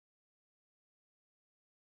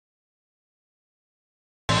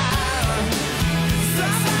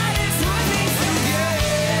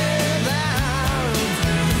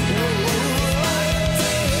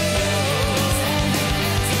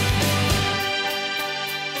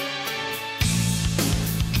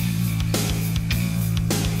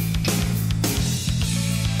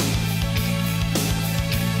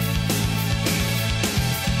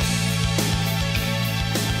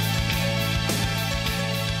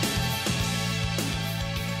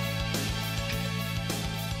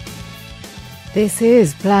This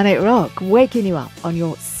is Planet Rock, waking you up on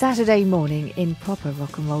your Saturday morning in proper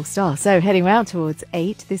rock and roll style. So heading round towards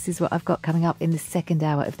 8, this is what I've got coming up in the second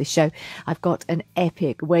hour of the show. I've got an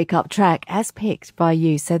epic wake-up track as picked by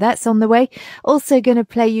you, so that's on the way. Also going to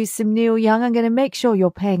play you some Neil Young. I'm going to make sure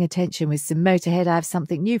you're paying attention with some Motorhead. I have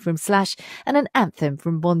something new from Slash, and an anthem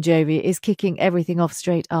from Bon Jovi is kicking everything off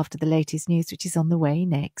straight after the latest news, which is on the way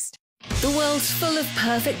next. The world's full of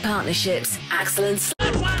perfect partnerships. Excellence.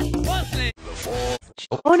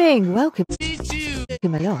 Morning, welcome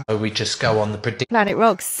along. We just go on the prediction. Planet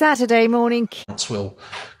Rock Saturday morning. Will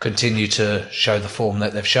continue to show the form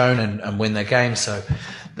that they've shown and win their game. So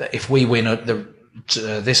if we win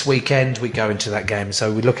this weekend, we go into that game.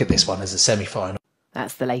 So we look at this one as a semi-final.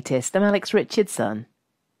 That's the latest. I'm Alex Richardson.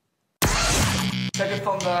 Take it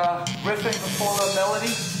from the riffing before the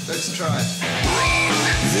melody. Let's try it.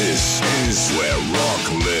 This is where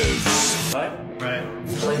rock lives. Right.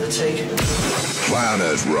 Play the take.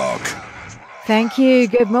 Planet Rock. Thank you.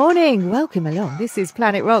 Good morning. Welcome along. This is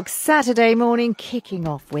Planet Rock Saturday morning, kicking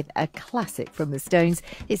off with a classic from the Stones.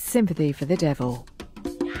 It's Sympathy for the Devil.